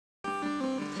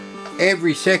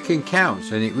every second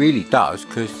counts, and it really does,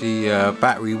 because the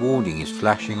battery warning is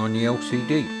flashing on the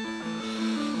LCD.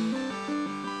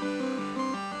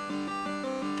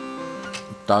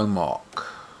 Domark.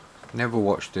 Never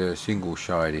watched a single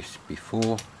show of this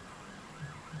before.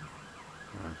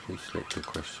 Please select the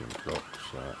question block,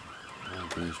 sir.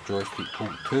 These joystick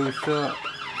port 2, sir.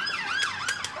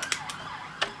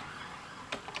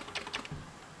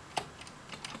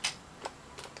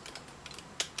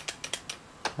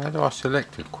 How do I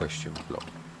select a question block?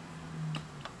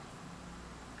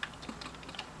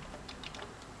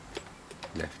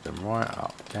 Left and right,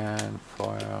 up, down,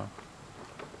 fire.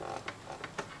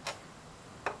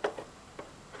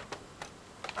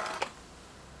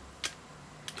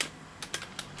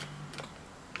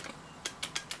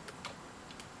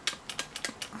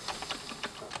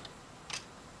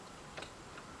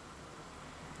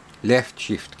 Left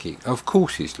shift key. Of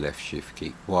course it's left shift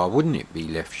key. Why wouldn't it be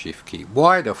left shift key?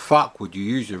 Why the fuck would you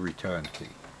use a return key?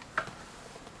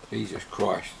 Jesus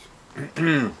Christ.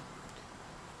 If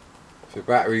the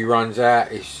battery runs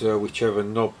out, it's whichever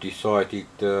knob decided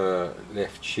the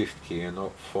left shift key and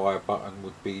not fire button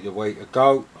would be the way to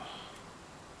go.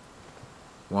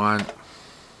 1.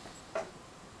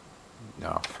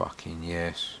 No, fucking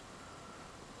yes.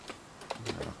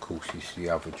 Of course it's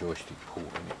the other joystick port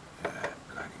in it.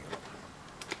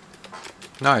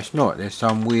 No, it's not. There's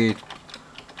some weird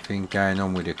thing going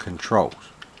on with the controls.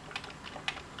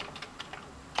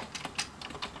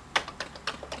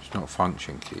 It's not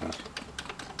function keys.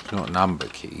 It's not number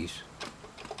keys.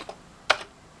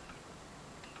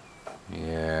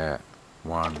 Yeah,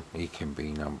 1. He can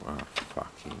be number. Oh,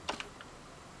 fucking.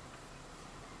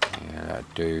 Yeah,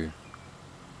 that'd do.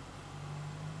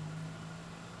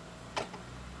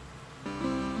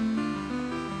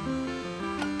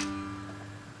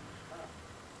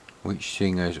 Which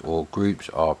singers or groups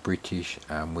are British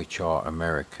and which are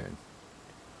American?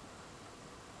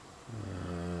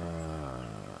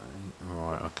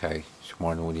 Right, okay. It's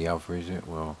one or the other, is it?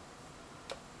 Well,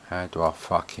 how do I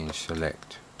fucking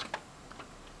select?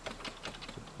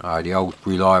 The old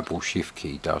reliable shift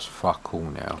key does fuck all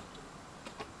now.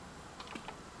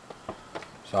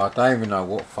 So I don't even know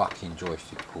what fucking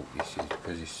joystick port this is,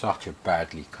 because it's such a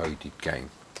badly coded game.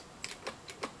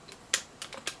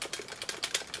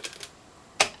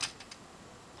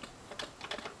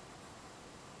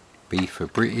 B for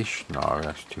British? No,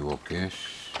 that's too obvious.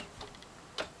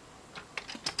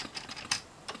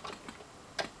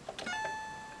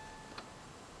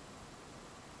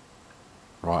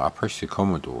 Right, I press the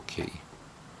Commodore key.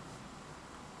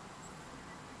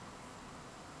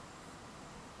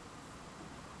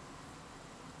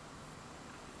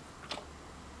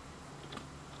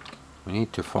 We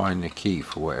need to find the key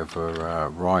for whatever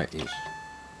right is.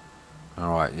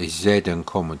 Alright, it's Z and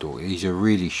Commodore. These are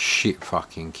really shit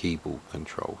fucking keyboard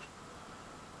controls.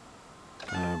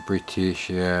 British,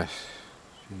 yes.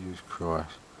 Jesus Christ.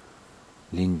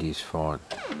 Lindy's fine.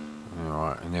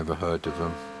 Alright, I never heard of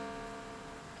them.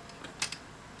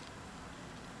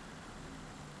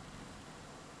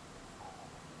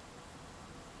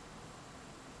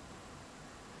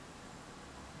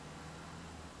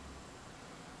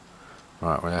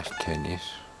 Right, well that's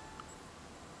tennis.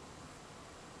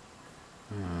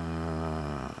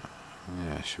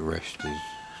 Yes, the rest is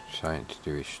something to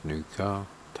do with snooker,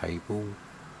 table,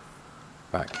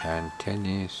 backhand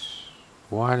tennis.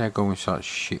 Why are they going with such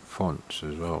shit fonts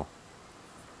as well?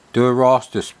 Do a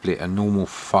raster split and normal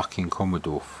fucking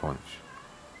Commodore fonts.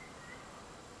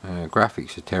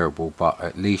 Graphics are terrible, but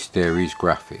at least there is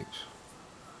graphics.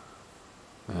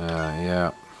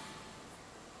 Yeah.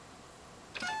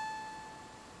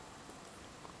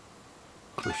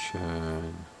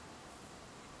 Cushion.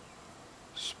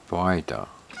 Spider.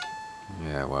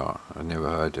 Yeah, well, I never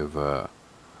heard of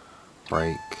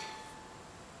break.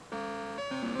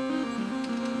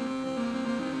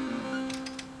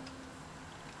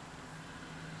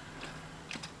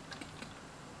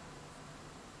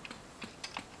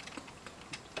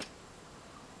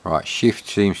 Right, shift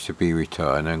seems to be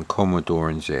return and Commodore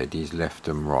and Z is left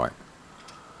and right.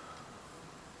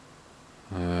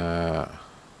 No,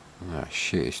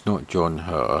 shit, it's not John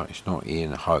Hurt, it's not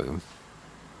Ian Holm.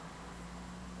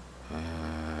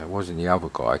 It wasn't the other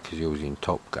guy because he was in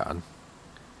Top Gun.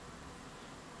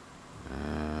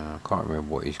 I can't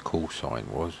remember what his call sign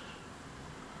was.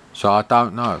 So I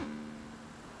don't know.